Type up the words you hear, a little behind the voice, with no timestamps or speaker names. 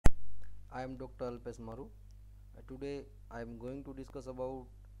I am Dr. Alpesh Maru. Today I am going to discuss about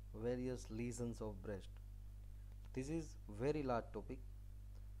various lesions of breast. This is very large topic.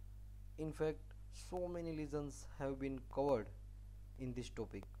 In fact, so many lesions have been covered in this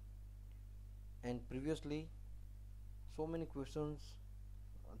topic, and previously so many questions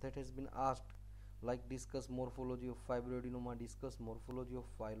that has been asked, like discuss morphology of fibroadenoma, discuss morphology of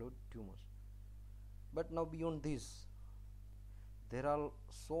phylloid tumors. But now beyond this, there are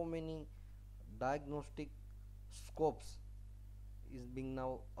so many diagnostic scopes is being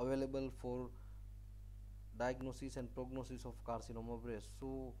now available for diagnosis and prognosis of carcinoma breast.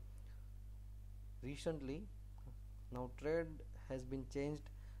 So recently now trend has been changed.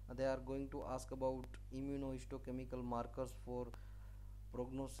 They are going to ask about immunohistochemical markers for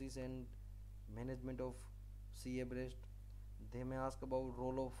prognosis and management of CA breast. They may ask about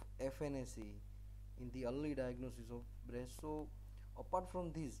role of FNAC in the early diagnosis of breast. So apart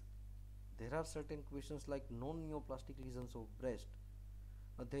from this, there are certain questions like non-neoplastic lesions of breast.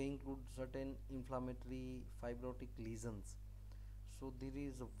 They include certain inflammatory fibrotic lesions. So there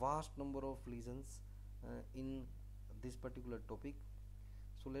is a vast number of lesions in this particular topic.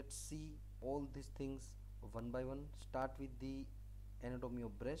 So let's see all these things one by one. Start with the anatomy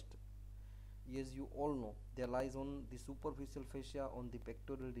of breast. As you all know, there lies on the superficial fascia on the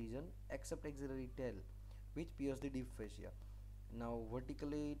pectoral region except axillary tail, which pierces the deep fascia. Now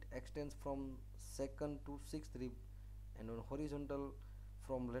vertically it extends from second to sixth rib, and on horizontal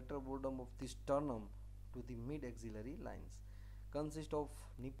from lateral bottom of the sternum to the mid axillary lines. Consists of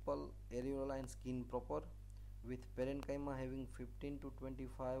nipple, areola and skin proper, with parenchyma having 15 to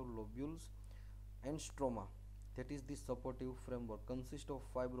 25 lobules, and stroma, that is the supportive framework, consists of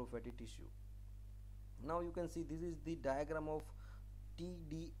fibrofatty tissue. Now you can see this is the diagram of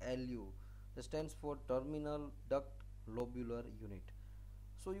TDLU, that stands for terminal duct lobular unit.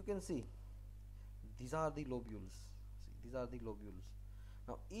 So you can see these are the lobules. See, these are the lobules.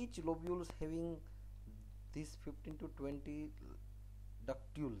 Now each lobules having these 15 to 20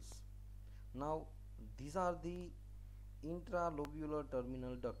 ductules. Now these are the intralobular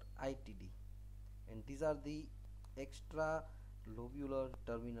terminal duct, ITD, and these are the extralobular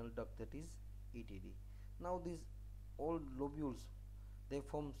terminal duct, that is ETD. Now these all lobules, they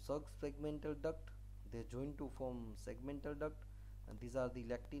form subsegmental duct, they join to form segmental duct, and these are the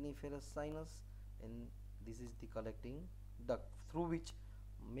lactiniferous sinus, and this is the collecting duct through which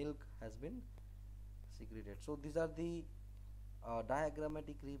milk has been secreted. So these are the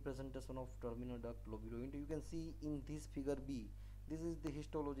diagrammatic representation of terminal duct lobular unit. You can see in this figure B, this is the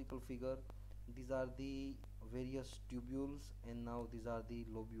histological figure. These are the various tubules, and now these are the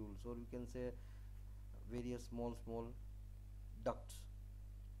lobules, or you can say various small ducts.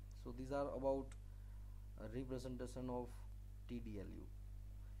 So these are about a representation of TDLU.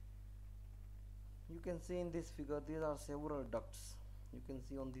 You can see in this figure there are several ducts. You can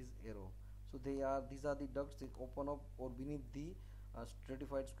see on this arrow. So these are the ducts that open up or beneath the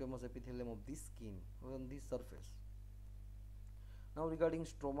stratified squamous epithelium of the skin on the surface. Now regarding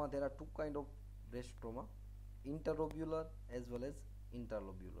stroma, there are two kind of breast stroma, interlobular as well as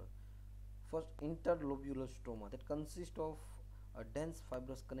intralobular. First, interlobular stroma, that consists of a dense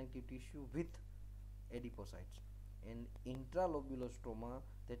fibrous connective tissue with adipocytes, and intralobular stroma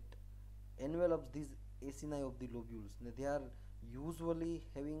that envelops these acini of the lobules. They are usually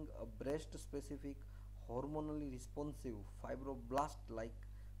having a breast specific hormonally responsive fibroblast like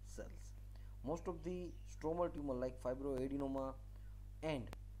cells. Most of the stromal tumor like fibroadenoma and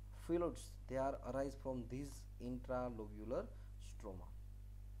phyllodes, they are arise from these intralobular stroma.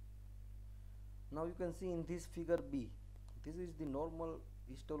 Now you can see in this figure B, this is the normal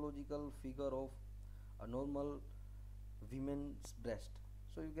histological figure of a normal women's breast.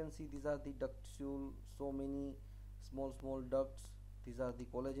 So you can see these are the ductule, so many small ducts. These are the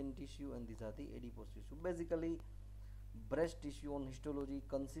collagen tissue and these are the adipose tissue. Basically breast tissue on histology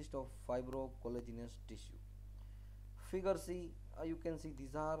consists of fibrocollagenous tissue. Figure C, you can see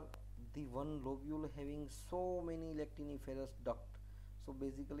these are the one lobule having so many lactiniferous duct. So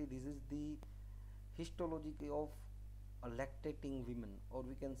basically this is the histology of a lactating women, or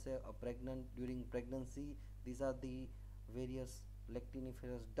we can say a pregnant during pregnancy. These are the various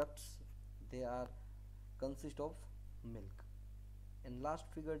lactiniferous ducts, they are consist of milk. And last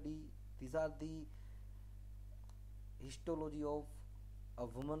figure D, these are the histology of a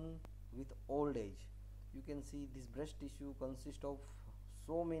woman with old age. You can see this breast tissue consists of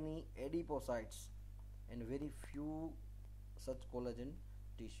so many adipocytes and very few such collagen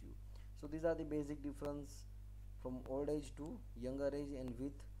tissue. So these are the basic difference from old age to younger age and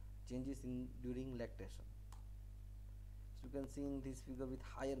with changes in during lactation. So you can see in this figure with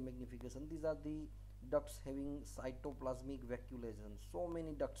higher magnification, these are the ducts having cytoplasmic vacuolation. So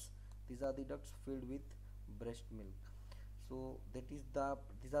many ducts. These are the ducts filled with breast milk. So these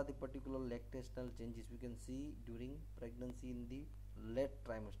are the particular lactational changes we can see during pregnancy in the late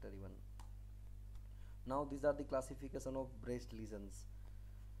trimester even. Now these are the classification of breast lesions.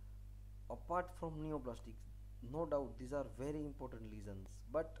 Apart from neoplastics, no doubt these are very important lesions,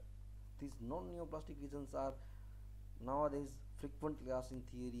 but these non-neoplastic lesions are nowadays frequently asked in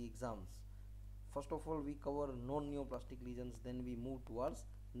theory exams. First of all, we cover non-neoplastic lesions, then we move towards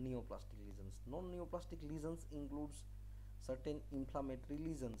neoplastic lesions. Non-neoplastic lesions includes certain inflammatory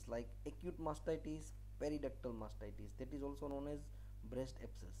lesions like acute mastitis, periductal mastitis, that is also known as breast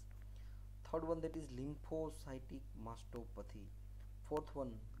abscess. Third one, that is lymphocytic mastopathy. Fourth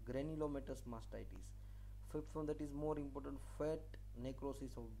one, granulomatous mastitis. Fifth one, that is more important, fat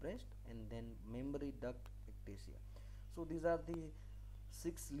necrosis of breast, and then mammary duct ectasia. So these are the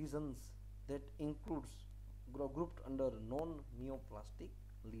 6 lesions that includes grouped under non-neoplastic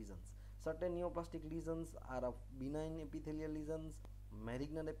lesions. Certain neoplastic lesions are of benign epithelial lesions,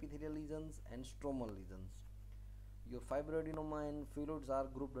 malignant epithelial lesions, and stromal lesions. Your fibroadenoma and phyllodes are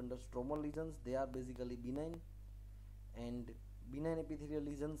grouped under stromal lesions. They are basically benign, and benign epithelial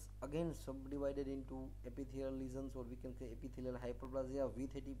lesions again subdivided into epithelial lesions, or we can say epithelial hyperplasia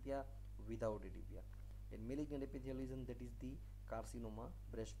with atypia, without atypia, and malignant epithelial lesion, that is the carcinoma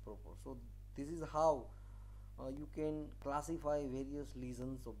breast proper. So this is how you can classify various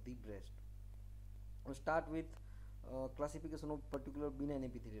lesions of the breast. We'll start with classification of particular benign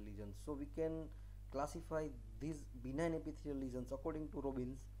epithelial lesions. So we can classify these benign epithelial lesions according to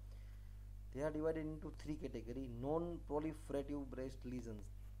Robbins. They are divided into 3 categories. Non-proliferative breast lesions.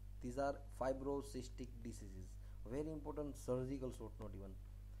 These are fibrocystic diseases. Very important surgical short note even.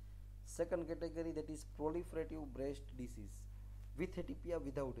 Second category, that is proliferative breast disease with atypia,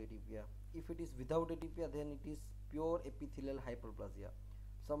 without atypia. If it is without atypia, then it is pure epithelial hyperplasia.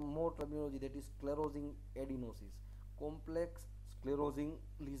 Some more terminology, that is sclerosing adenosis, complex sclerosing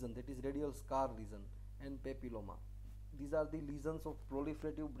lesion, that is radial scar lesion, and papilloma. These are the lesions of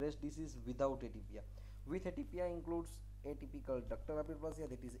proliferative breast disease without atypia. With atypia includes atypical ductal hyperplasia,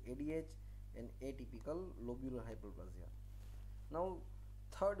 that is ADH, and atypical lobular hyperplasia. Now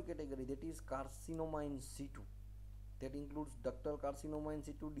third category, that is carcinoma in situ, that includes ductal carcinoma in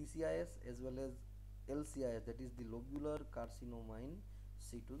situ DCIS as well as LCIS, that is the lobular carcinoma in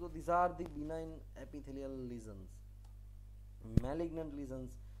situ. So these are the benign epithelial lesions. Malignant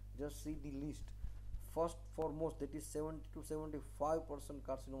lesions, just see the list. First foremost, that is 70 to 75%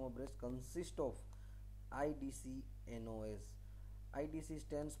 carcinoma breast consist of IDC NOS. IDC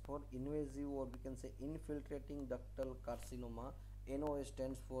stands for invasive, or we can say infiltrating ductal carcinoma. NOS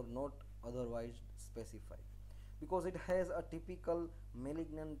stands for not otherwise specified, because it has a typical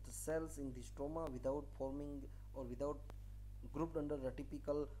malignant cells in the stroma without forming or without grouped under a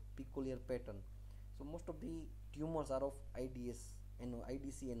typical peculiar pattern. So most of the tumors are of IDC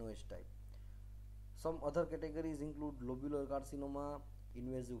NOS type. Some other categories include lobular carcinoma,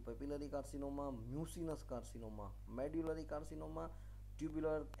 invasive papillary carcinoma, mucinous carcinoma, medullary carcinoma,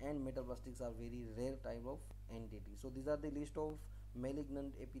 tubular, and metaplastics are very rare type of entity. So these are the list of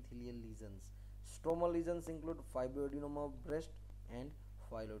malignant epithelial lesions. Stromal lesions include fibroadenoma of breast and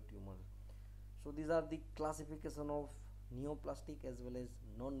phylloid tumor. So these are the classification of neoplastic as well as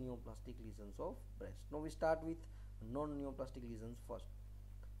non-neoplastic lesions of breast. Now we start with non-neoplastic lesions first.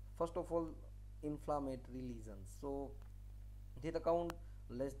 First of all, inflammatory lesions. So they account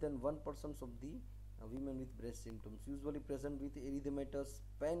less than 1% of the women with breast symptoms, usually present with erythematous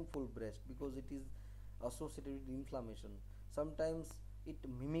painful breast because it is associated with inflammation. Sometimes it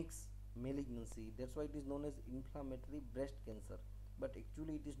mimics malignancy, that's why it is known as inflammatory breast cancer, but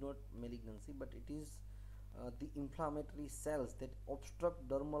actually it is not malignancy, but it is the inflammatory cells that obstruct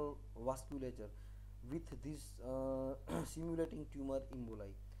dermal vasculature with this simulating tumor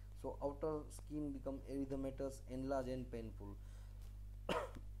emboli. So outer skin become erythematous, enlarged, and painful.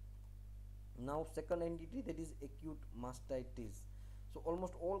 Now second entity, that is acute mastitis. So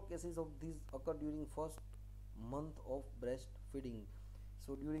almost all cases of these occur during first month of breastfeeding.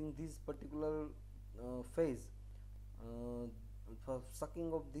 So during this particular phase,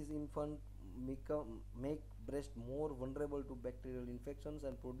 sucking of this infant make breast more vulnerable to bacterial infections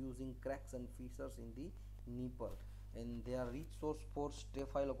and producing cracks and fissures in the nipple, and they are rich source for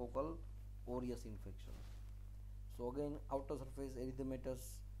staphylococcal aureus infection. So again, outer surface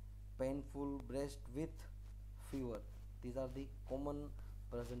erythematous, painful breast with fever, these are the common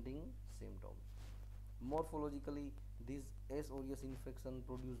presenting symptoms. Morphologically, these S. aureus infection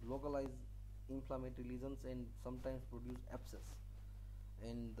produce localized inflammatory lesions and sometimes produce abscess.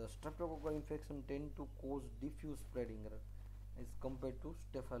 And the streptococcal infection tend to cause diffuse spreading as compared to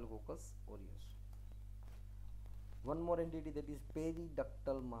staphylococcus aureus. One more entity, that is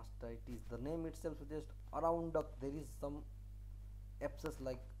periductal mastitis. The name itself suggests around duct there is some abscess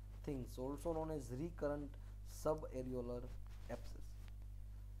like things, also known as recurrent subareolar abscess.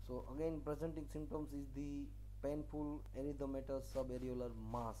 So again, presenting symptoms is the painful erythematous subareolar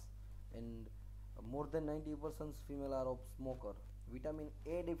mass, and more than 90% female are of smoker. Vitamin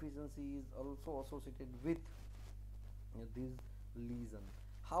A deficiency is also associated with this lesion.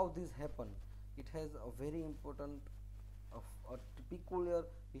 How this happen? It has a very important, a peculiar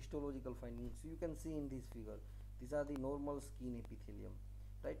histological findings. You can see in this figure. These are the normal skin epithelium,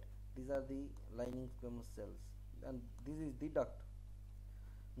 right? These are the lining squamous cells, and this is the duct.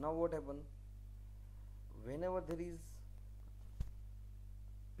 Now what happen? Whenever there is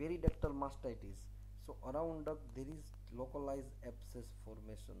periductal mastitis, so around duct there is localized abscess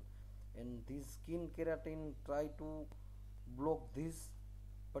formation, and this skin keratin try to block this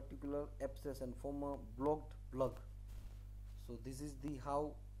particular abscess and form a blocked plug. So this is the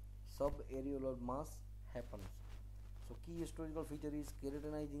how subareolar mass happens. So key histological feature is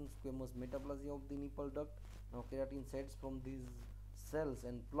keratinizing squamous metaplasia of the nipple duct. Now keratin sets from these cells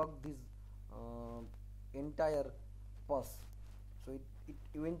and plug this entire pus. So it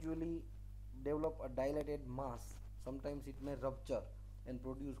eventually develop a dilated mass. Sometimes it may rupture and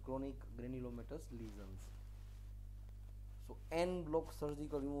produce chronic granulomatous lesions. So en bloc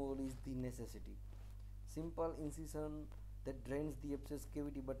surgical removal is the necessity. Simple incision that drains the abscess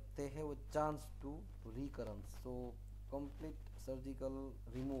cavity, but they have a chance to recurrence. So complete surgical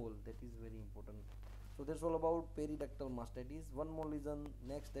removal, that is very important. So that's all about periductal mastitis. One more lesion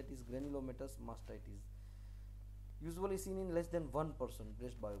next, that is granulomatous mastitis, usually seen in less than 1%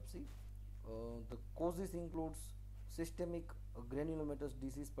 breast biopsy. The causes includes systemic granulomatous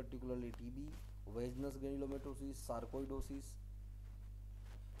disease, particularly TB, vaginous granulomatosis, sarcoidosis,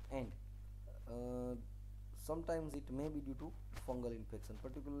 and sometimes it may be due to fungal infection,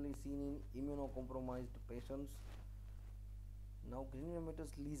 particularly seen in immunocompromised patients. Now granulomatous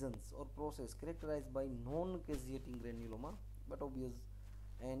lesions or process characterized by non-caseating granuloma, but obvious,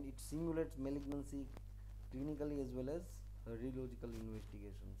 and it simulates malignancy clinically as well as radiological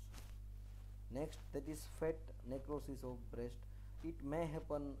investigations. Next, that is fat necrosis of breast. It may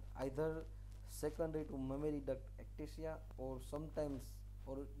happen either secondary to mammary duct ectasia or sometimes,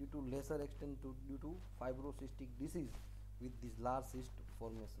 or due to lesser extent due to fibrocystic disease with this large cyst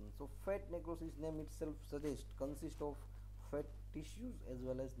formation. So fat necrosis, name itself suggests, consists of fat tissues as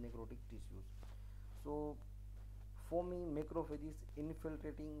well as necrotic tissues. So foamy macrophages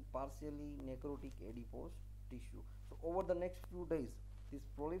infiltrating partially necrotic adipose tissue. So over the next few days, this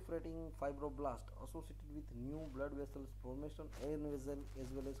proliferating fibroblast associated with new blood vessels formation as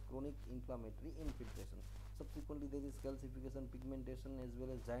well as chronic inflammatory infiltration. Subsequently, there is calcification, pigmentation as well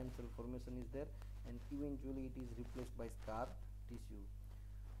as giant cell formation is there, and eventually it is replaced by scar tissue.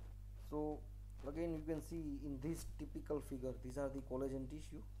 So again, you can see in this typical figure, these are the collagen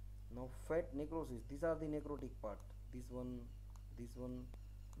tissue. Now fat necrosis, these are the necrotic part. This one, these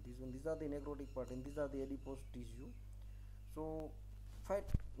are the necrotic part, and these are the adipose tissue. So fat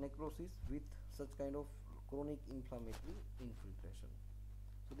necrosis with such kind of chronic inflammatory infiltration.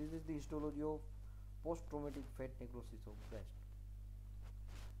 So this is the histology of post-traumatic fat necrosis of breast.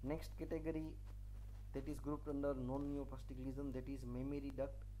 Next category, that is grouped under non-neoplastic lesion, that is mammary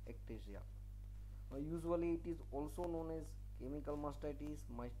duct ectasia. Usually it is also known as chemical mastitis,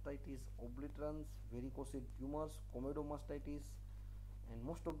 mastitis obliterans, varicose tumors, comedomastitis, and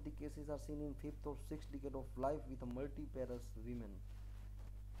most of the cases are seen in 5th or 6th decade of life with a multiparous women.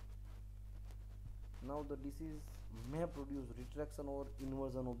 Now the disease may produce retraction or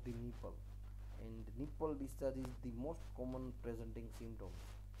inversion of the nipple, and nipple discharge is the most common presenting symptom.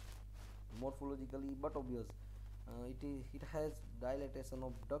 Morphologically but obvious, it has dilatation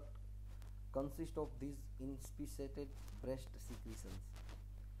of duct, consist of these inspissated breast secretions.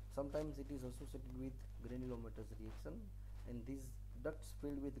 Sometimes it is associated with granulomatous reaction, and these ducts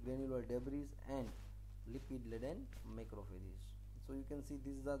filled with granular debris and lipid laden macrophages. So you can see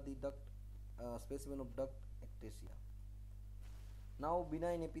these are the duct specimen of duct ectasia. Now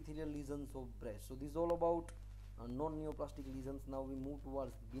benign epithelial lesions of breast. So this is all about non-neoplastic lesions. Now we move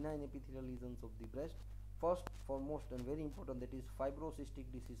towards benign epithelial lesions of the breast. First, foremost and very important, that is fibrocystic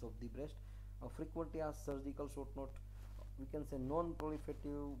disease of the breast. Frequently asked surgical short note, we can say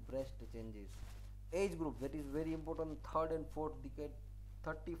non-proliferative breast changes. Age group, that is very important, 3rd and 4th decade,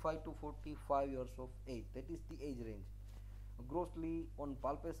 35 to 45 years of age, that is the age range. Grossly on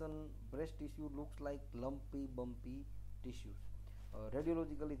palpation, breast tissue looks like lumpy, bumpy tissues.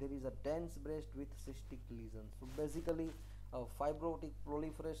 Radiologically, there is a dense breast with cystic lesions. So basically, fibrotic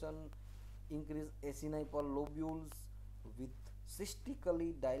proliferation, increased acini-per lobules with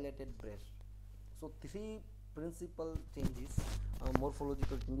cystically dilated breast. So three principal changes,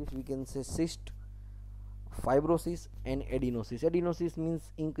 morphological changes, we can say: cyst, fibrosis, and adenosis. Adenosis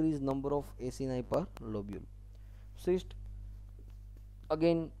means increased number of acini per lobule. Cyst,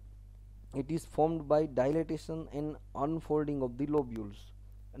 again, it is formed by dilatation and unfolding of the lobules,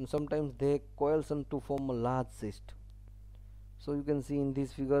 and sometimes they coalesce to form a large cyst. So you can see in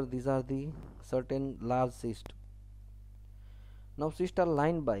this figure, these are the certain large cysts. Now cysts are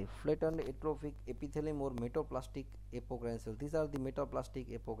lined by flattened atrophic epithelium or metaplastic apocrine cells. These are the metaplastic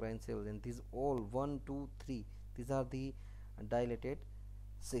apocrine cells, and these all 1, 2, 3, these are the dilated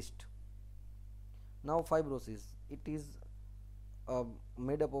cyst. Now fibrosis, it is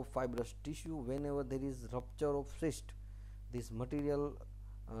made up of fibrous tissue. Whenever there is rupture of cyst, this material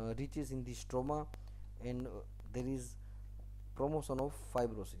reaches in the stroma, and there is promotion of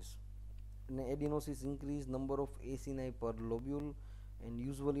fibrosis. And adenosis, increased number of acini per lobule, and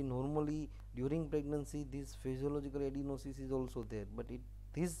usually normally during pregnancy this physiological adenosis is also there, but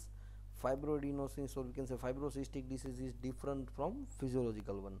this fibroadenosis, or we can say fibrocystic disease, is different from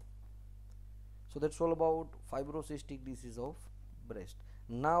physiological one. So that's all about fibrocystic disease of breast.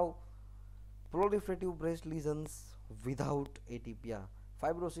 Now proliferative breast lesions without atypia.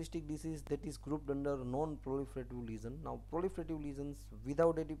 Fibrocystic disease, that is grouped under non-proliferative lesion. Now proliferative lesions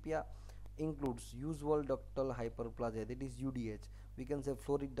without atypia includes usual ductal hyperplasia, that is UDH. We can say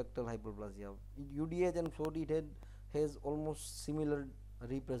florid ductal hyperplasia. UDH and florid head has almost similar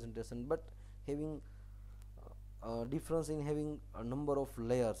representation, but having difference in having a number of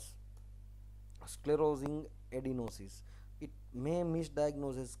layers. Sclerosing adenosis, it may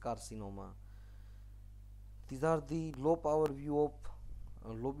misdiagnose as carcinoma. These are the low power view of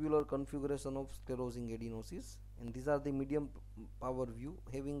lobular configuration of sclerosing adenosis, and these are the medium power view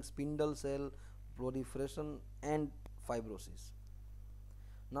having spindle cell proliferation and fibrosis.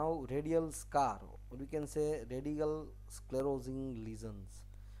 Now radial scar, or we can say radial sclerosing lesions.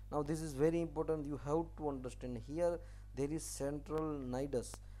 Now this is very important, you have to understand. Here there is central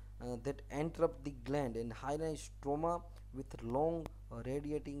nidus that interrupt the gland and highlight stroma with long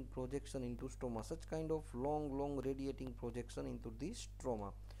radiating projection into stroma, such kind of long radiating projection into the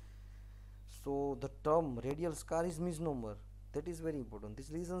stroma. So the term radial scar is misnomer, that is very important. These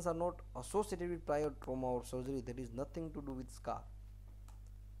lesions are not associated with prior trauma or surgery, that is nothing to do with scar.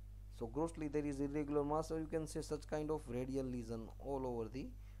 So grossly there is irregular mass, or you can say such kind of radial lesion all over the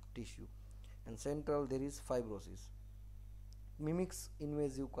tissue, and central there is fibrosis. Mimics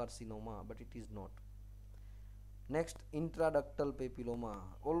invasive carcinoma, but it is not. Next, intraductal papilloma.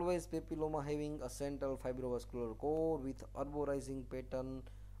 Always papilloma having a central fibrovascular core with arborizing pattern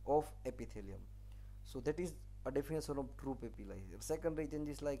of epithelium. So that is a definition of true papillae. Secondary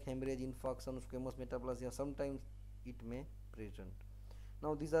changes like hemorrhage, infarction, squamous metaplasia, sometimes it may present.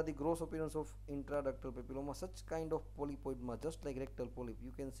 Now these are the gross appearance of intraductal papilloma. Such kind of polypoid mass, just like rectal polyp,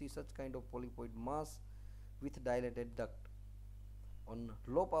 you can see such kind of polypoid mass with dilated duct. On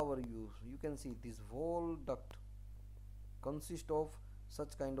low power view, you can see this whole duct consists of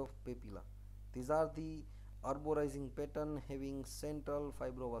such kind of papilla. These are the arborizing pattern having central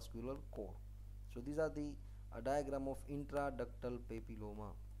fibrovascular core. So these are the diagram of intraductal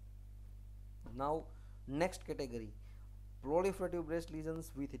papilloma. Now next category, proliferative breast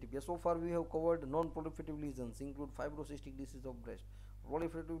lesions with atypia. So far we have covered non-proliferative lesions include fibrocystic disease of breast.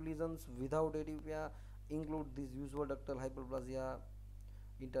 Proliferative lesions without atypia include these usual ductal hyperplasia,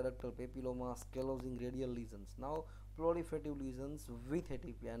 intraductal papilloma, sclerosing radial lesions. Now proliferative lesions with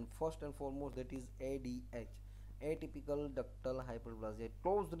atypia, and first and foremost that is ADH, atypical ductal hyperplasia. It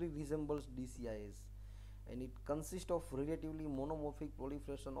closely resembles DCIS, and it consists of relatively monomorphic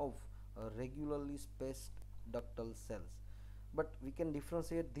proliferation of regularly spaced ductal cells. But we can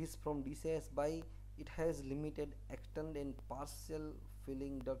differentiate this from DCIS by it has limited extent and partial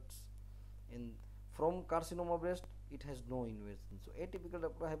filling ducts, and from carcinoma breast it has no invasion. So atypical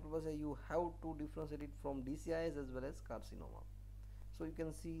ductal hyperplasia, you have to differentiate it from DCIS as well as carcinoma. So you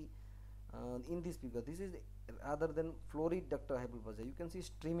can see in this figure, this is rather than florid ductal hyperplasia, you can see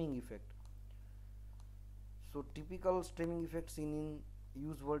streaming effect. So typical streaming effect seen in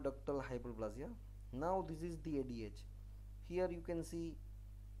usual ductal hyperplasia. Now this is the ADH. Here you can see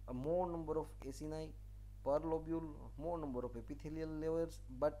a more number of acini per lobule, more number of epithelial layers,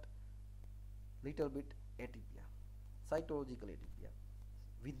 but little bit atypia, cytological atypia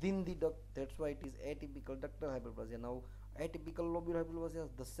within the duct. That's why it is atypical ductal hyperplasia. Now Atypical lobular hyperplasia,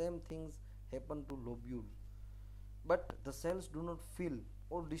 the same things happen to lobule, but the cells do not fill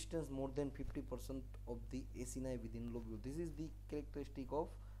or distance more than 50% of the acini within lobule. This is the characteristic of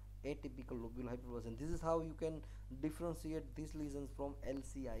atypical lobular hyperplasia, and this is how you can differentiate these lesions from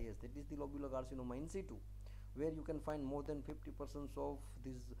LCIS, that is the lobular carcinoma in situ, where you can find more than 50% of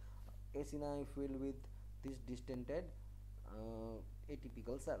these acini filled with these distended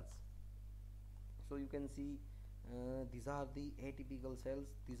atypical cells. So you can see these are the atypical cells,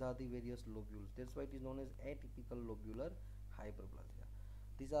 these are the various lobules, that's why it is known as atypical lobular hyperplasia.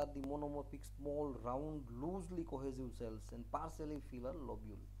 These are the monomorphic small round loosely cohesive cells and partially filler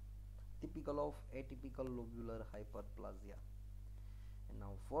lobule, typical of atypical lobular hyperplasia. And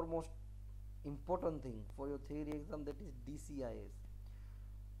now foremost important thing for your theory exam, that is DCIS.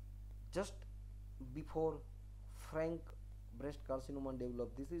 Just before frank breast carcinoma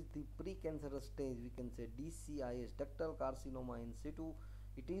develop, this is the precancerous stage, we can say DCIS, ductal carcinoma in situ.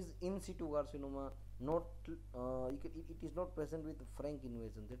 It is in situ carcinoma, not it is not present with frank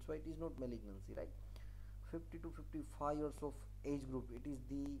invasion, that's why it is not malignancy, right? 50 to 55 years of age group, it is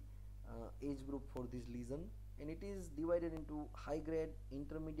the age group for this lesion, and it is divided into high grade,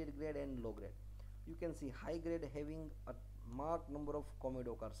 intermediate grade and low grade. You can see high grade having a marked number of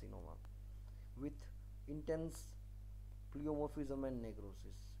comedocarcinoma with intense pleomorphism and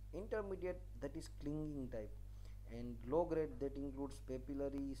necrosis. Intermediate, that is clinging type, and low grade, that includes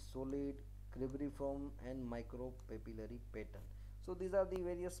papillary, solid, cribriform and micropapillary pattern. So these are the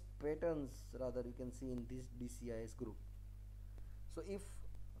various patterns rather you can see in this DCIS group. So if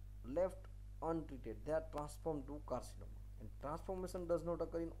left untreated, they are transformed to carcinoma, and transformation does not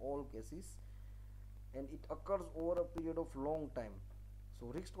occur in all cases, and it occurs over a period of long time. So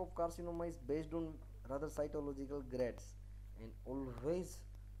risk of carcinoma is based on rather cytological grades, and always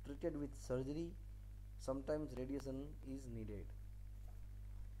treated with surgery, sometimes radiation is needed.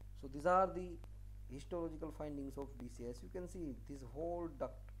 So these are the histological findings of DCIS. You can see this whole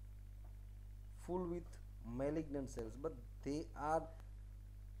duct full with malignant cells, but they are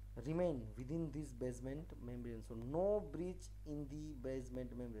remain within this basement membrane, so no breach in the basement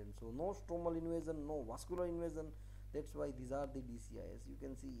membrane, so no stromal invasion, no vascular invasion, that's why these are the DCIS. You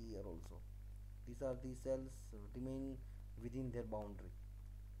can see here also, these are the cells remain within their boundary.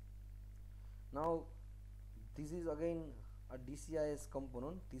 Now this is again a DCIS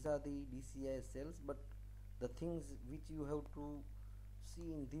component, these are the DCIS cells, but the things which you have to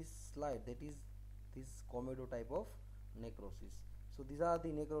see in this slide, that is this comedo type of necrosis. So these are the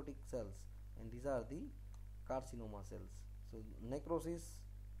necrotic cells and these are the carcinoma cells. So necrosis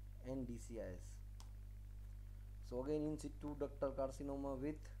and DCIS. So again in situ ductal carcinoma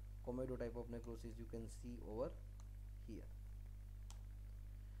with comedo type of necrosis you can see over here.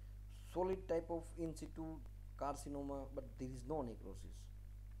 Solid type of in situ carcinoma, but there is no necrosis.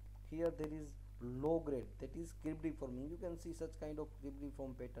 Here there is low grade, that is cribriforming. You can see such kind of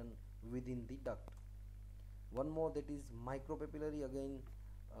cribriform pattern within the duct. One more, that is micropapillary, again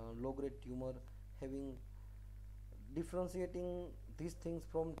low grade tumor, having differentiating these things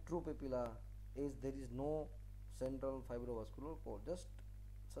from true papilla is there is no central fibrovascular core, just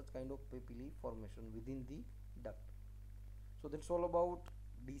such kind of papillae formation within the duct. So that's all about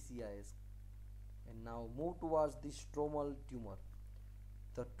DCIS. And now move towards the stromal tumor.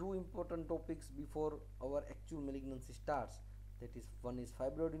 The two important topics before our actual malignancy starts, that is one is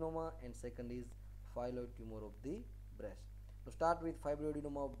fibroadenoma and second is phylloid tumor of the breast. To start with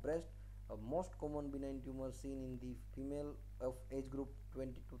fibroadenoma of breast, a most common benign tumor seen in the female of age group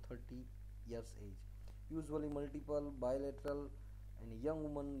 20 to 30 years age, usually multiple, bilateral, and a young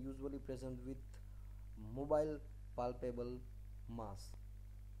woman usually present with mobile palpable mass.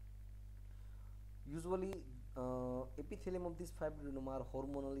 Usually epithelium of this fibroadenoma are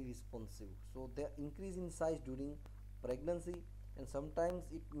hormonally responsive, so they increase in size during pregnancy, and sometimes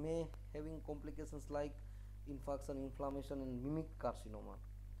it may having complications like infarction, inflammation and mimic carcinoma.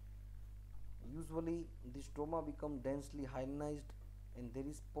 Usually the stroma become densely hyalinized and there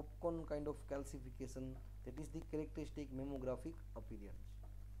is popcorn kind of calcification, that is the characteristic mammographic appearance.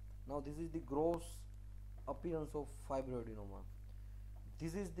 Now this is the gross appearance of fibroadenoma.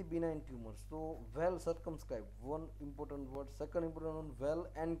 This is the benign tumor, so well circumscribed, one important word. Second important one, well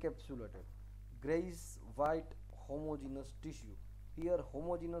encapsulated, grayish white homogeneous tissue. Here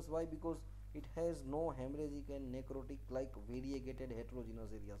homogeneous, why? Because it has no hemorrhagic and necrotic like variegated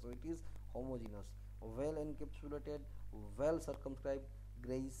heterogeneous area, so it is homogeneous, well encapsulated, well circumscribed,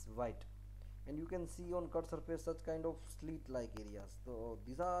 grayish white. And you can see on cut surface such kind of slit like areas. So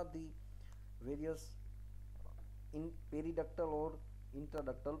these are the various in periductal or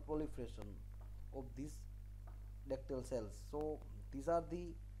intraductal proliferation of this ductal cells. So these are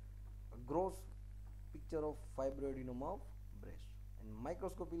the gross picture of fibroadenoma of breast. And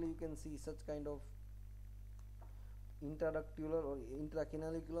microscopically you can see such kind of intraductular or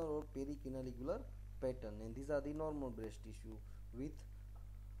intracanalicular or pericanalicular pattern, and these are the normal breast tissue with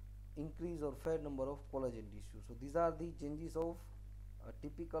increase or fair number of collagen tissue. So these are the changes of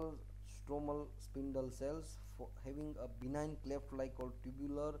typical stromal spindle cells for having a benign cleft like or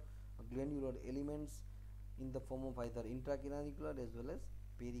tubular glandular elements in the form of either intracanalicular as well as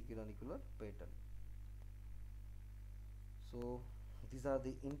pericanalicular pattern. So these are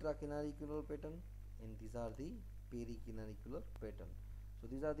the intracanalicular pattern and these are the pericanalicular pattern. So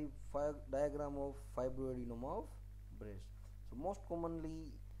these are the diagram of fibroadenoma of breast. So most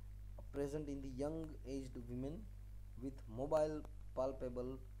commonly present in the young aged women with mobile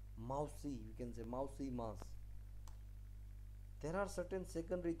palpable mousy, we can say mousy mass. There are certain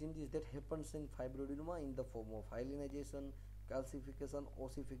secondary changes that happens in fibroadenoma in the form of hyalinization, calcification,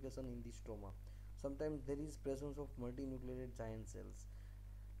 ossification in the stroma. Sometimes there is presence of multinucleated giant cells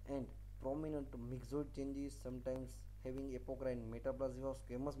and prominent myxoid changes, sometimes having apocrine metaplasia,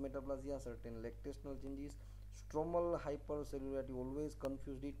 squamous metaplasia, certain lactational changes. Stromal hypercellularity, always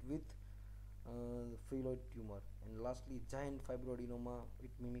confused it with pheloid tumor, and lastly giant fibroadenoma, it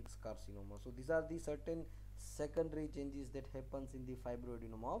mimics carcinoma. So these are the certain secondary changes that happens in the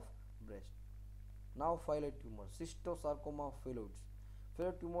fibroadenoma of breast. Now phyloid tumor, cystosarcoma of phyloids.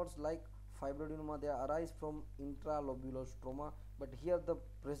 Phyloid tumors like fibroadenoma, they arise from intralobular stroma, but here the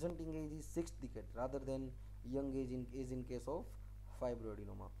presenting age is 6th decade rather than young age in case of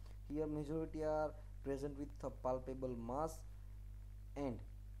fibroadenoma. Here majority are present with a palpable mass and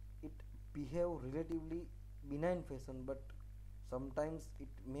it behave relatively benign fashion, but sometimes it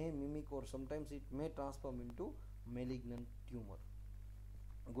may mimic or sometimes it may transform into malignant tumor.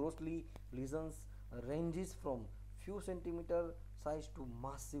 Grossly lesions ranges from few centimeter size to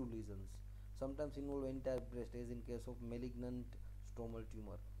massive lesions, sometimes involve entire breast as in case of malignant stromal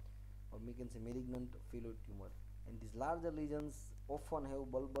tumor, or we can say malignant phyloid tumor. And these larger lesions often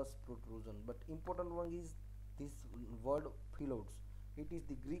have bulbous protrusion, but important one is this word phyllodes. It is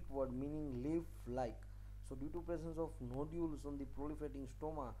the Greek word meaning leaf like. So due to presence of nodules on the proliferating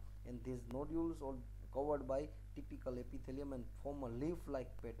stroma, and these nodules are covered by typical epithelium and form a leaf like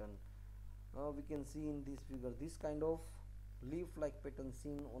pattern. We can see in this figure this kind of leaf like pattern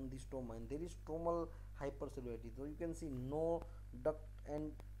seen on the stroma, and there is stromal hypercellularity. So you can see no duct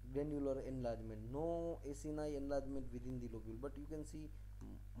and granular enlargement, no acini enlargement within the lobule, but you can see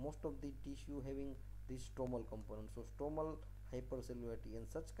most of the tissue having this stromal component. So stromal hypercellularity and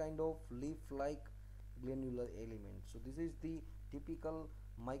such kind of leaf like granular element. So this is the typical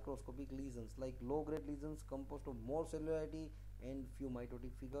microscopic lesions, like low grade lesions composed of more cellularity and few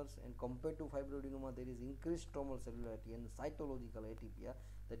mitotic figures, and compared to fibroadenoma there is increased stromal cellularity and cytological atypia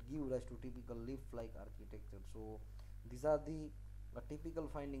that give rise to typical leaf like architecture. So these are the typical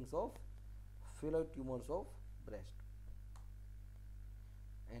findings of phyloid tumors of breast.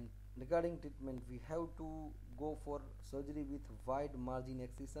 And regarding treatment, we have to go for surgery with wide margin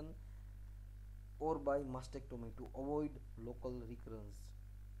excision or by mastectomy to avoid local recurrence.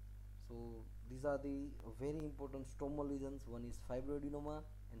 So these are the very important stromal lesions. One is fibroadenoma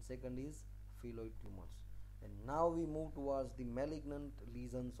and second is phyloid tumors. And now we move towards the malignant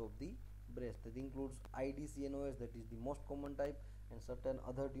lesions of the breast. That includes IDCNOS, that is the most common type, and certain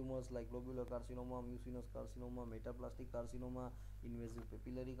other tumors like lobular carcinoma, mucinous carcinoma, metaplastic carcinoma, invasive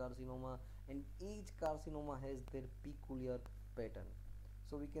papillary carcinoma, and each carcinoma has their peculiar pattern.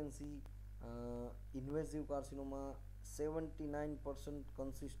 So we can see invasive carcinoma, 79%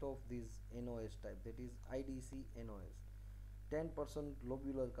 consist of this NOS type, that is IDC NOS. 10%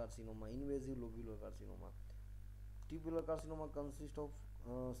 lobular carcinoma, invasive lobular carcinoma. Tubular carcinoma consists of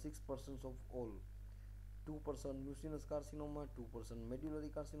 6% of all. 2% mucinous carcinoma, 2% medullary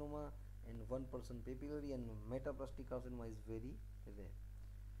carcinoma, and 1% papillary, and metaplastic carcinoma is very rare.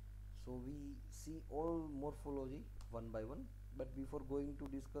 So we see all morphology one by one, but before going to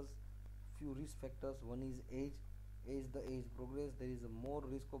discuss few risk factors, one is age. As the age progress, there is a more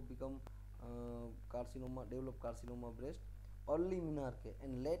risk of become carcinoma, develop carcinoma breast. Early menarche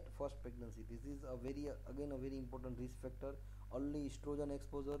and late first pregnancy, this is a very again a very important risk factor. Early estrogen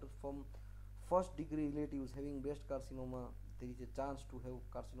exposure from first degree relatives having breast carcinoma, there is a chance to have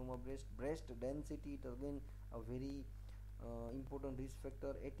carcinoma breast. Breast density, it again a very important risk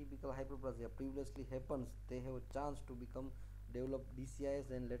factor. Atypical hyperplasia previously happens, they have a chance to become develop DCIS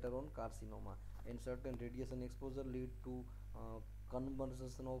and later on carcinoma. And certain radiation exposure lead to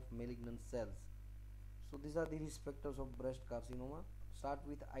conversion of malignant cells. So these are the risk factors of breast carcinoma. Start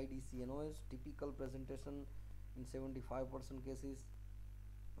with IDCNOS. Typical presentation in 75% cases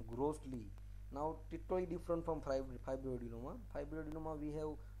grossly. Now totally different from fibroadenoma. Fibroadenoma we have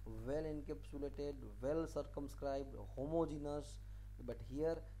well encapsulated, well circumscribed, homogeneous, but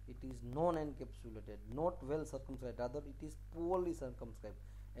here it is non-encapsulated, not well circumscribed, rather it is poorly circumscribed,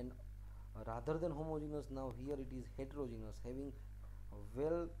 and rather than homogeneous, now here it is heterogeneous, having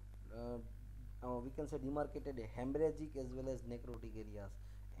well we can say demarcated hemorrhagic as well as necrotic areas,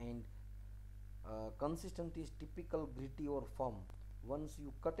 and consistent is typical gritty or firm. Once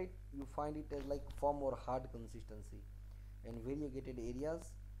you cut it, you find it as like firm or hard consistency, and variegated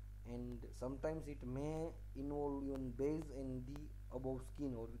areas, and sometimes it may involve even base and the above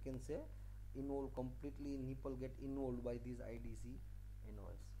skin, or we can say involve completely nipple get involved by these IDC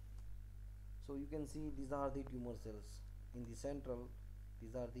NOS. So you can see these are the tumor cells in the central.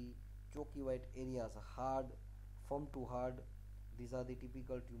 These are the chalky white areas, hard, firm to hard. These are the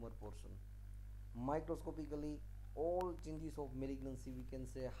typical tumor portion. Microscopically, all changes of malignancy, we can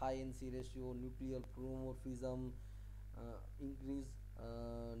say high NC ratio, nuclear pleomorphism, increase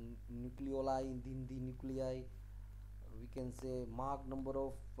nucleoli in the nuclei, we can say marked number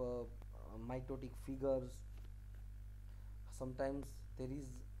of mitotic figures. Sometimes there is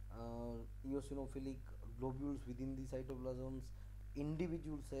eosinophilic globules within the cytoplasms,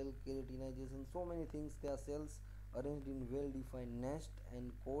 individual cell keratinization, so many things. There are cells arranged in well defined nest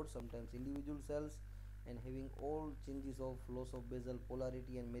and core, sometimes individual cells, and having all changes of loss of basal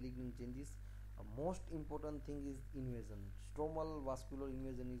polarity and malignant changes. Most important thing is invasion. Stromal vascular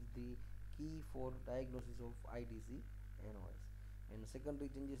invasion is the key for diagnosis of IDC NOS. And secondary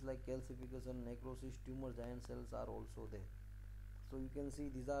changes like calcification, necrosis, tumor giant cells are also there. So you can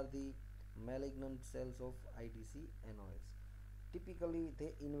see these are the malignant cells of IDC NOS. Typically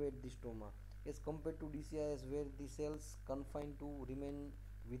they invade the stroma as compared to DCIS, where the cells confined to remain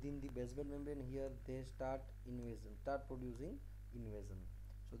within the basement membrane. Here they start producing invasion.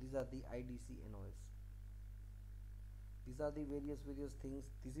 So these are the IDC NOS. These are the various things.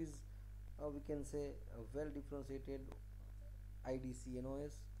 This is we can say a well differentiated IDC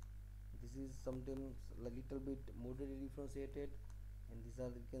NOS. This is sometimes a little bit moderately differentiated, and these are,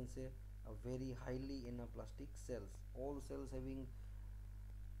 we can say, a very highly anaplastic cells. All cells having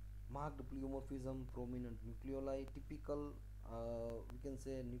marked pleomorphism, prominent nucleoli, typical we can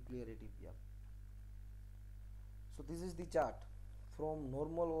say nuclear atypia. So this is the chart from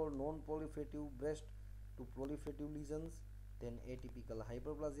normal or non-proliferative breast to proliferative lesions, then atypical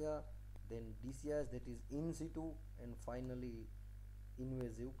hyperplasia, then DCIS, that is in situ, and finally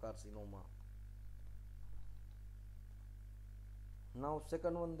invasive carcinoma. Now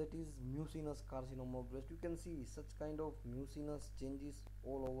second one, that is mucinous carcinoma of breast. You can see such kind of mucinous changes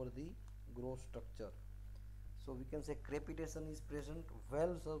all over the gross structure. So we can say crepitation is present,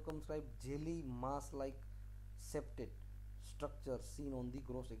 well circumscribed jelly mass like septate structure seen on the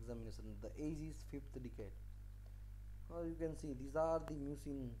gross examination. The age is 5th decade. You can see these are the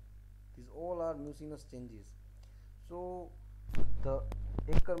these all are mucinous changes. So the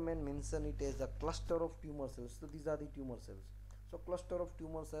Ackerman mentioned it as a cluster of tumor cells. So these are the tumor cells. So cluster of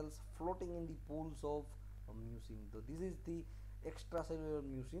tumor cells floating in the pools of mucin. So this is the extracellular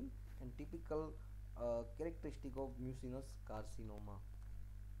mucin and typical characteristic of mucinous carcinoma.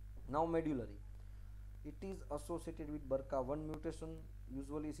 Now medullary. It is associated with BRCA1 mutation,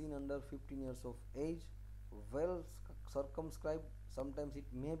 usually seen under 15 years of age, well circumscribed, sometimes it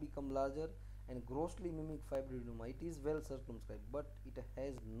may become larger, and grossly mimic fibroadenoma. It is well circumscribed, but it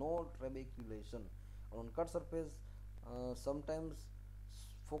has no trabeculation. On cut surface, sometimes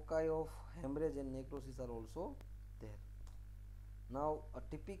foci of hemorrhage and necrosis are also there. Now a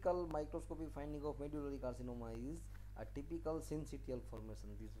typical microscopic finding of medullary carcinoma is a typical syncytial formation.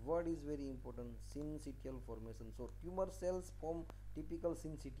 This word is very important, syncytial formation. So tumor cells form typical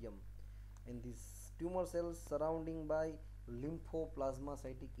syncytium, and these tumor cells surrounding by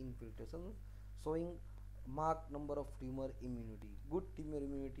lymphoplasmacytic infiltration, showing marked number of tumor immunity, good tumor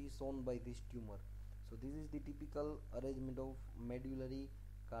immunity shown by this tumor. So this is the typical arrangement of medullary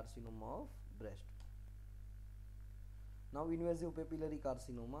carcinoma of breast. Now invasive papillary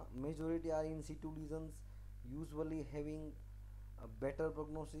carcinoma, majority are in situ lesions, usually having a better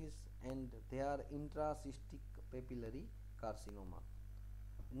prognosis, and they are intracystic papillary carcinoma.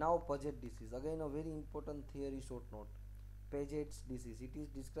 Now Paget disease, again a very important theory short note. Paget's disease, it is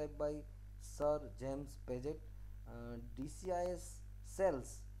described by Sir James Paget. DCIS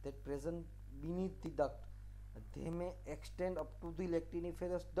cells that present beneath the duct, they may extend up to the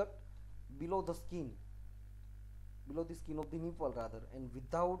lactiniferous duct below the skin of the nipple rather, and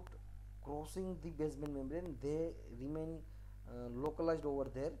without crossing the basement membrane they remain localized over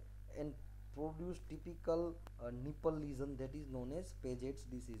there, and produce typical nipple lesion that is known as Paget's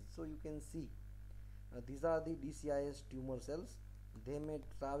disease. So you can see these are the DCIS tumor cells. They may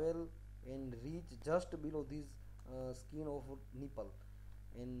travel and reach just below this skin of nipple,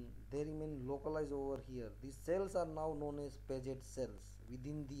 and they remain localized over here. These cells are now known as Paget cells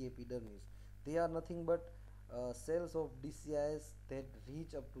within the epidermis. They are nothing but cells of DCIS that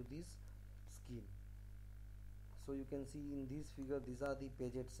reach up to this skin. So you can see in this figure, these are the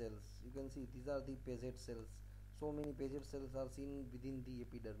Paget cells. You can see these are the Paget cells. So many Paget cells are seen within the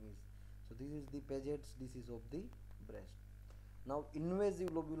epidermis. So this is the Paget's disease of the breast. Now invasive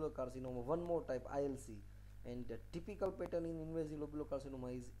lobular carcinoma, one more type, ILC. And the typical pattern in invasive lobular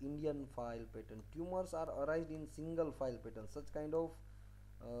carcinoma is Indian file pattern. Tumors are arranged in single file pattern. Such kind of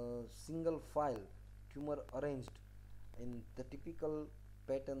single file tumor arranged in the typical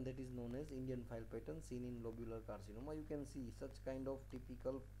pattern that is known as Indian file pattern seen in lobular carcinoma. You can see such kind of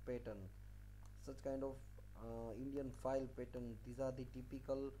typical pattern, such kind of Indian file pattern. These are the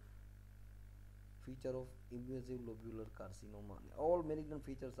typical feature of invasive lobular carcinoma. All malignant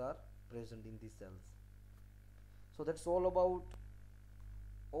features are present in these cells. So that's all about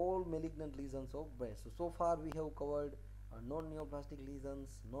all malignant lesions of breast. So far we have covered non-neoplastic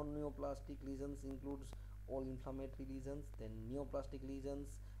lesions. Non-neoplastic lesions includes all inflammatory lesions. Then neoplastic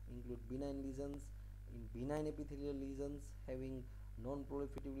lesions include benign lesions. In benign epithelial lesions having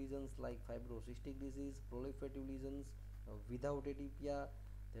non-proliferative lesions like fibrocystic disease, proliferative lesions without atypia,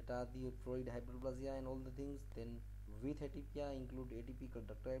 that are the fluid hyperplasia and all the things. Then with atypia include atypical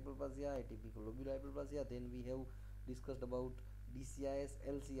ductal hyperplasia, atypical lobular hyperplasia. Then we have discussed about DCIS,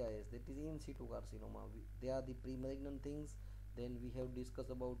 LCIS, that is in situ carcinoma. They are the pre-malignant things. Then we have discussed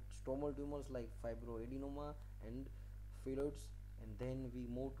about stromal tumors like fibroadenoma and phyllodes, and then we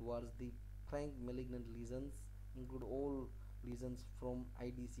move towards the frank malignant lesions, include all lesions from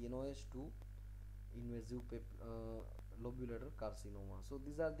IDCNOS to invasive lobular carcinoma. So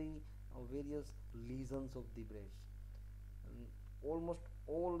these are the various lesions of the breast. And almost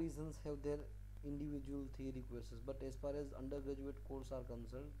all lesions have their individual theory questions, but as far as undergraduate course are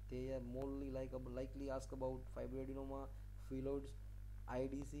concerned, they are morely likely ask about fibroadenoma, phyllodes,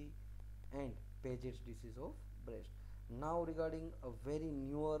 IDC, and Paget's disease of breast. Now regarding a very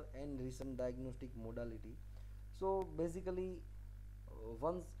newer and recent diagnostic modality. So basically,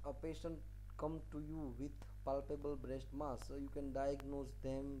 once a patient come to you with palpable breast mass, so you can diagnose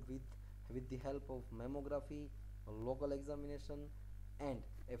them with the help of mammography, local examination, and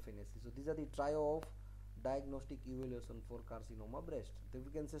FNAC. So these are the trio of diagnostic evaluation for carcinoma breast. Then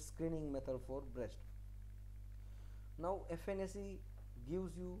we can say screening method for breast. Now FNAC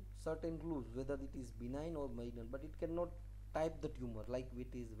gives you certain clues whether it is benign or malignant, but it cannot type the tumor like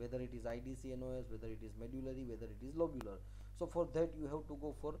it is, whether it is IDCNOS, whether it is medullary, whether it is lobular. So for that you have to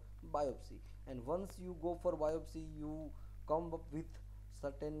go for biopsy, and once you go for biopsy you come up with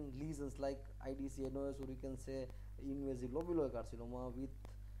certain lesions like IDCNOS, or you can say invasive lobular carcinoma with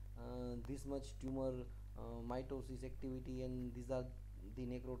this much tumor mitosis activity, and these are the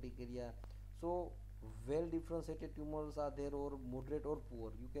necrotic area. So well differentiated tumors are there, or moderate or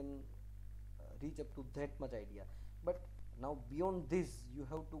poor, you can reach up to that much idea. But now beyond this you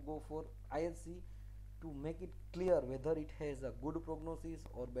have to go for IHC to make it clear whether it has a good prognosis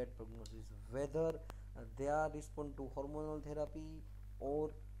or bad prognosis, whether they are respond to hormonal therapy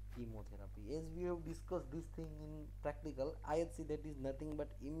or chemotherapy. As we have discussed this thing in practical, IHC, that is nothing but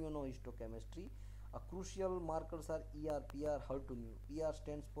immunohistochemistry. A crucial markers are ER, PR, HER2/neu. ER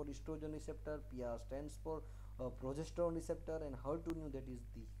stands for estrogen receptor, PR stands for progesterone receptor, and HER2/neu, that is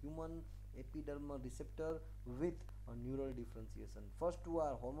the human epidermal receptor with a neural differentiation. First two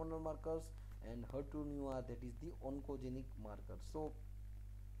are hormonal markers, and HER2/neu are, that is the oncogenic markers. So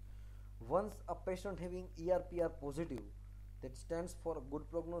once a patient having ER/PR positive, that stands for a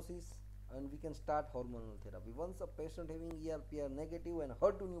good prognosis, and we can start hormonal therapy. Once a patient having ER/PR negative and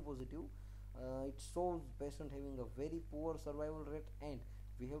HER2/neu positive, it shows patient having a very poor survival rate, and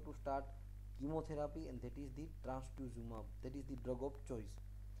we have to start chemotherapy, and that is the trastuzumab, that is the drug of choice.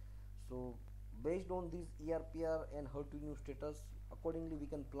 So based on this ER/PR and HER2/neu status, accordingly we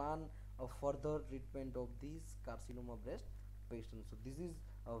can plan a further treatment of these carcinoma breast patients. So this is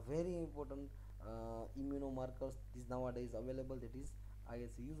a very important immunomarkers this nowadays available, that is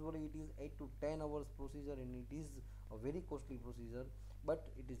IHC. Usually it is 8 to 10 hours procedure, and it is a very costly procedure, but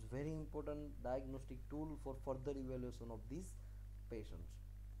it is very important diagnostic tool for further evaluation of these patients.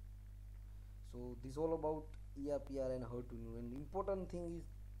 So this all about ER/PR and HER2/neu. And important thing is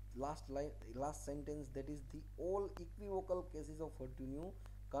last sentence, that is the all equivocal cases of HER2/neu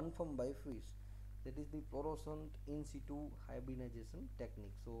confirmed by FISH, that is the fluorescent in situ hybridization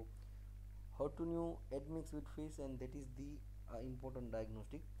technique. So How to know admix with fish, and that is the important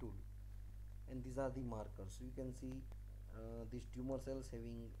diagnostic tool. And these are the markers. You can see these tumor cells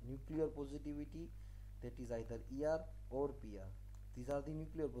having nuclear positivity, that is either ER or PR. These are the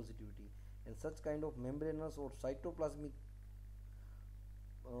nuclear positivity, and such kind of membranous or cytoplasmic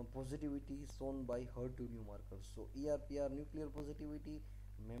positivity is shown by HER2/neu markers. So ER/PR nuclear positivity,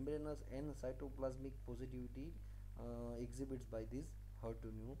 membranous and cytoplasmic positivity exhibits by these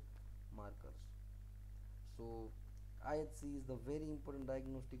HER2/neu markers. So IHC is the very important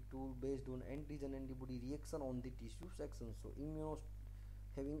diagnostic tool based on antigen antibody reaction on the tissue section. So immuno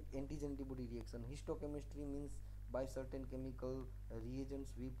having antigen antibody reaction, histochemistry means by certain chemical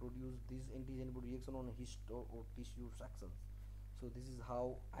reagents we produce this antigen antibody reaction on histo or tissue sections. So this is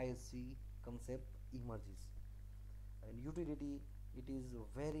how IHC concept emerges. And utility, it is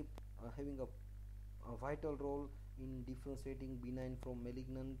very having a vital role in differentiating benign from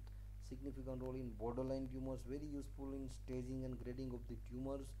malignant, significant role in borderline tumors, very useful in staging and grading of the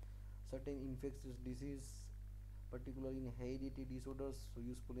tumors, certain infectious disease, particularly in hereditary disorders, so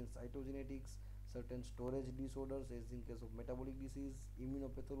useful in cytogenetics, certain storage disorders as in case of metabolic disease,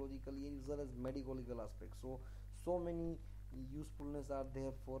 immunopathologically as well as medical aspects. So many usefulness are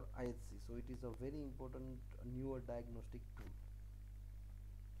there for IHC. So it is a very important newer diagnostic tool.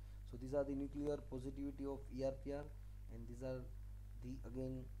 So these are the nuclear positivity of ER/PR, and these are the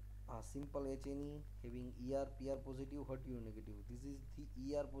again simple H&E having ER/PR positive, HER2 negative. This is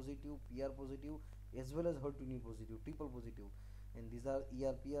the ER positive, PR positive as well as HER2 positive, triple positive, and these are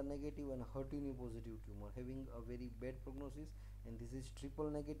ER/PR negative and HER2 positive tumor having a very bad prognosis, and this is triple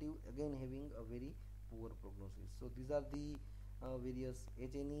negative again having a very poor prognosis. So these are the various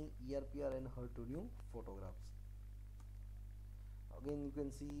H&E, ER/PR and HER2 photographs. Again you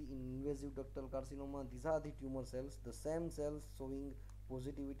can see in invasive ductal carcinoma, these are the tumor cells, the same cells showing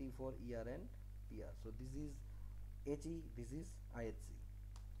positivity for ER and PR. So this is HE, this is IHC.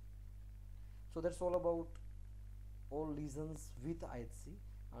 So that's all about all lesions with IHC.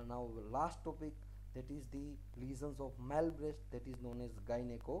 And now the last topic, that is the lesions of male breast, that is known as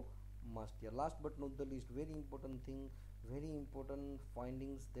gynecomastia. Last but not the least, very important thing, very important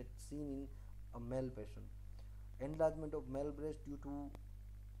findings that seen in a male patient. Enlargement of male breast due to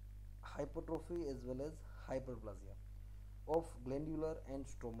hypertrophy as well as hyperplasia of glandular and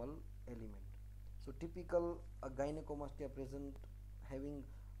stromal element. So typical gynecomastia present having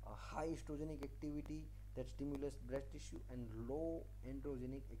a high estrogenic activity that stimulates breast tissue and low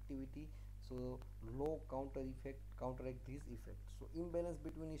androgenic activity, so low counteract these effects. So imbalance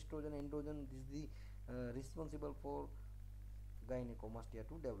between estrogen and androgen is the responsible for gynecomastia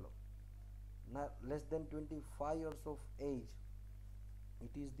to develop. Now less than 25 years of age,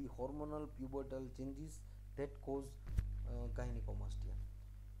 it is the hormonal pubertal changes that cause gynecomastia.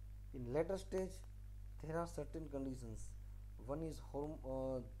 In later stage there are certain conditions. One is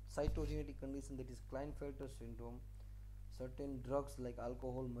cytogenetic condition, that is Klinefelter syndrome. Certain drugs like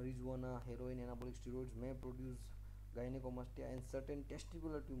alcohol, marijuana, heroin, anabolic steroids may produce gynecomastia, and certain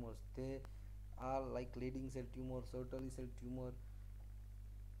testicular tumors, they are like Leydig cell tumor, Sertoli cell tumor,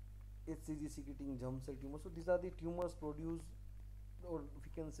 HCG secreting germ cell tumor. So these are the tumors produce, or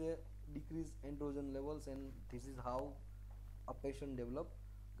we can say decrease androgen levels, and this is how a patient develop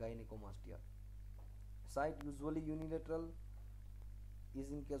gynecomastia. Site usually unilateral is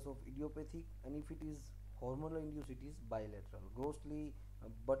in case of idiopathic, and if it is hormonal induced it is bilateral. Grossly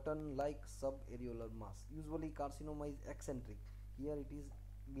button like subareolar mass. Usually carcinoma is eccentric, here it is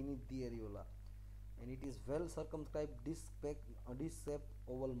beneath the areola, and it is well circumscribed disc-shaped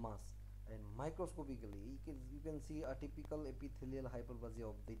oval mass, and microscopically you can see a typical epithelial hyperplasia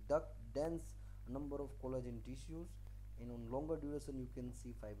of the duct, dense number of collagen tissues, and on longer duration you can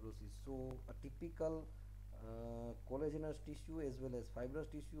see fibrosis. So a typical collagenous tissue as well as fibrous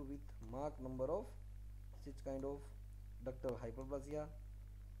tissue with marked number of such kind of ductal hyperplasia,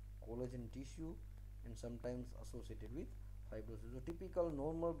 collagen tissue, and sometimes associated with fibrosis. So typical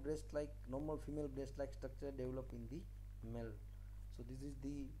normal female breast like structure develop in the male. So this is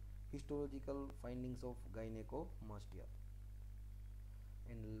the histological findings of gynecomastia,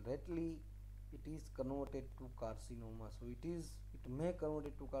 and lately it is converted to carcinoma. So it may convert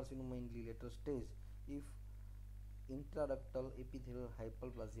it to carcinoma in the later stage if intraductal epithelial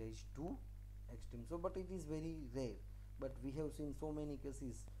hyperplasia is too extreme. So but it is very rare, but we have seen so many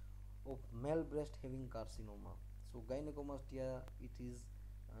cases of male breast having carcinoma. So gynecomastia, it is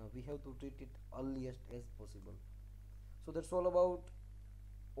we have to treat it earliest as possible. So that's all about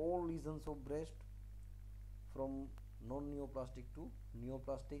all lesions of breast from non-neoplastic to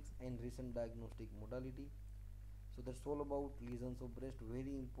neoplastics and recent diagnostic modality. So that's all about lesions of breast,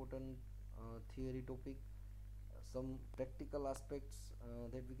 very important theory topic, some practical aspects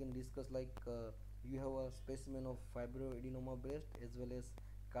that we can discuss, like you have a specimen of fibroadenoma breast as well as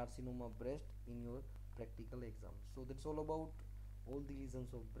carcinoma breast in your practical exam. So that's all about all the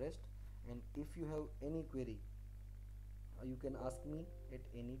lesions of breast, and if you have any query, you can ask me at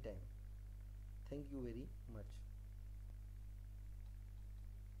any time. Thank you very much.